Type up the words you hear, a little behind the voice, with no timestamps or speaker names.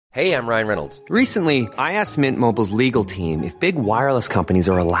Hey, I'm Ryan Reynolds. Recently, I asked Mint Mobile's legal team if big wireless companies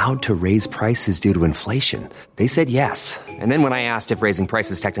are allowed to raise prices due to inflation. They said yes. And then when I asked if raising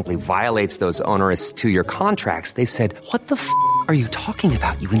prices technically violates those onerous two-year contracts, they said, "What the f*** are you talking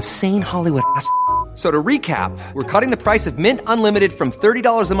about, you insane Hollywood ass?" So to recap, we're cutting the price of Mint Unlimited from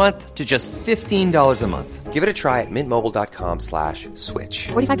 $30 a month to just $15 a month. Give it a try at mintmobile.com/switch.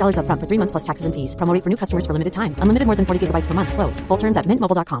 $45 up front for 3 months plus taxes and fees. Promo rate for new customers for limited time. Unlimited more than 40 gigabytes per month. Slows full terms at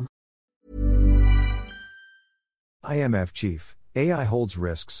mintmobile.com. IMF chief, AI holds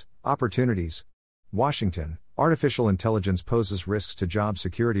risks, opportunities. Washington, artificial intelligence poses risks to job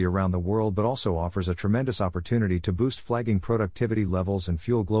security around the world but also offers a tremendous opportunity to boost flagging productivity levels and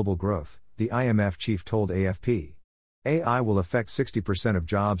fuel global growth, the IMF chief told AFP. AI will affect 60% of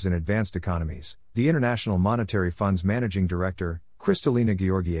jobs in advanced economies, the International Monetary Fund's managing director, Kristalina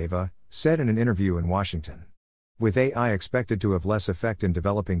Georgieva, said in an interview in Washington. With AI expected to have less effect in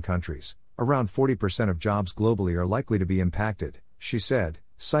developing countries, around 40% of jobs globally are likely to be impacted, she said,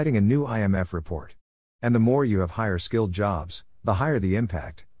 citing a new IMF report. And the more you have higher skilled jobs, the higher the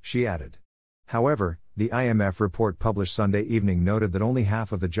impact, she added. However, the IMF report published Sunday evening noted that only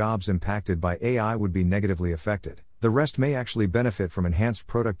half of the jobs impacted by AI would be negatively affected. The rest may actually benefit from enhanced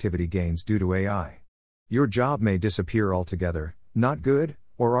productivity gains due to AI. Your job may disappear altogether, not good,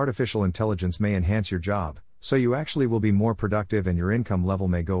 or artificial intelligence may enhance your job, so you actually will be more productive and your income level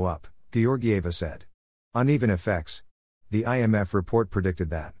may go up, Georgieva said. Uneven effects. The IMF report predicted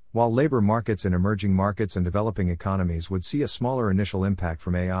that, while labor markets in emerging markets and developing economies would see a smaller initial impact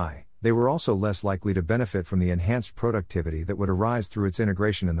from AI, they were also less likely to benefit from the enhanced productivity that would arise through its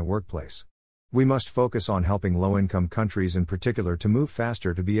integration in the workplace. We must focus on helping low-income countries in particular to move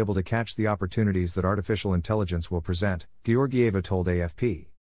faster to be able to catch the opportunities that artificial intelligence will present, Georgieva told AFP.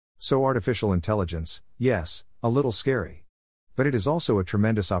 So artificial intelligence, yes, a little scary. But it is also a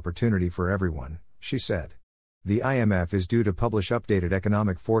tremendous opportunity for everyone, she said. The IMF is due to publish updated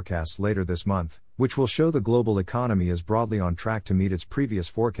economic forecasts later this month, which will show the global economy is broadly on track to meet its previous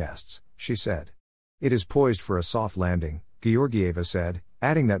forecasts, she said. It is poised for a soft landing, Georgieva said,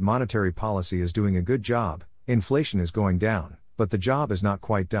 adding that monetary policy is doing a good job, inflation is going down, but the job is not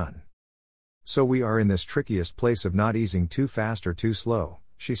quite done. So we are in this trickiest place of not easing too fast or too slow,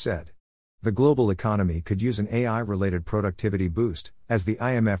 she said. The global economy could use an AI-related productivity boost, as the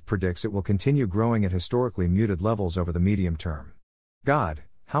IMF predicts it will continue growing at historically muted levels over the medium term. God,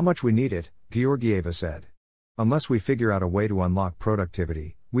 how much we need it, Georgieva said. Unless we figure out a way to unlock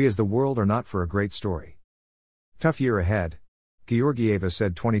productivity, we as the world are not for a great story. Tough year ahead. Georgieva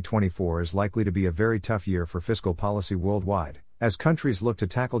said 2024 is likely to be a very tough year for fiscal policy worldwide, as countries look to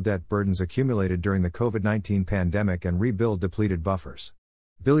tackle debt burdens accumulated during the COVID-19 pandemic and rebuild depleted buffers.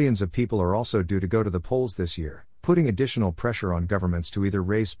 Billions of people are also due to go to the polls this year, putting additional pressure on governments to either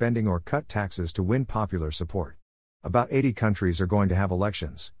raise spending or cut taxes to win popular support. About 80 countries are going to have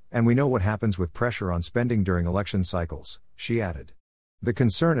elections, and we know what happens with pressure on spending during election cycles, she added. The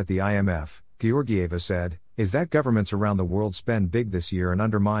concern at the IMF, Georgieva said, is that governments around the world spend big this year and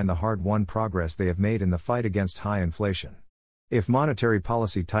undermine the hard-won progress they have made in the fight against high inflation. If monetary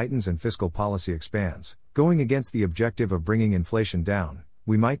policy tightens and fiscal policy expands, going against the objective of bringing inflation down,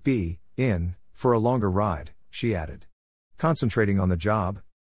 we might be in for a longer ride, she added. Concentrating on the job,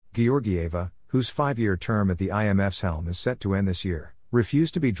 Georgieva, whose 5-year term at the IMF's helm is set to end this year,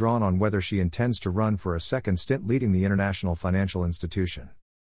 refused to be drawn on whether she intends to run for a second stint leading the international financial institution.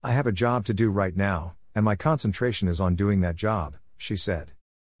 I have a job to do right now, and my concentration is on doing that job, she said.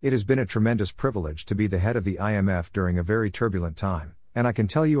 It has been a tremendous privilege to be the head of the IMF during a very turbulent time, and I can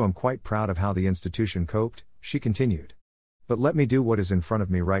tell you I'm quite proud of how the institution coped, she continued. But let me do what is in front of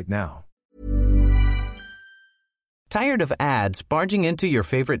me right now. Tired of ads barging into your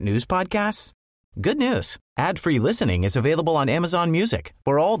favorite news podcasts? Good news. Ad-free listening is available on Amazon Music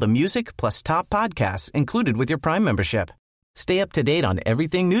for all the music plus top podcasts included with your Prime membership. Stay up to date on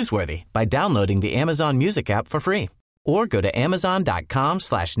everything newsworthy by downloading the Amazon Music app for free. Or go to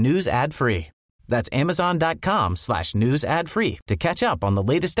amazon.com/news ad free. That's amazon.com/news ad free to catch up on the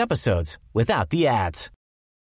latest episodes without the ads.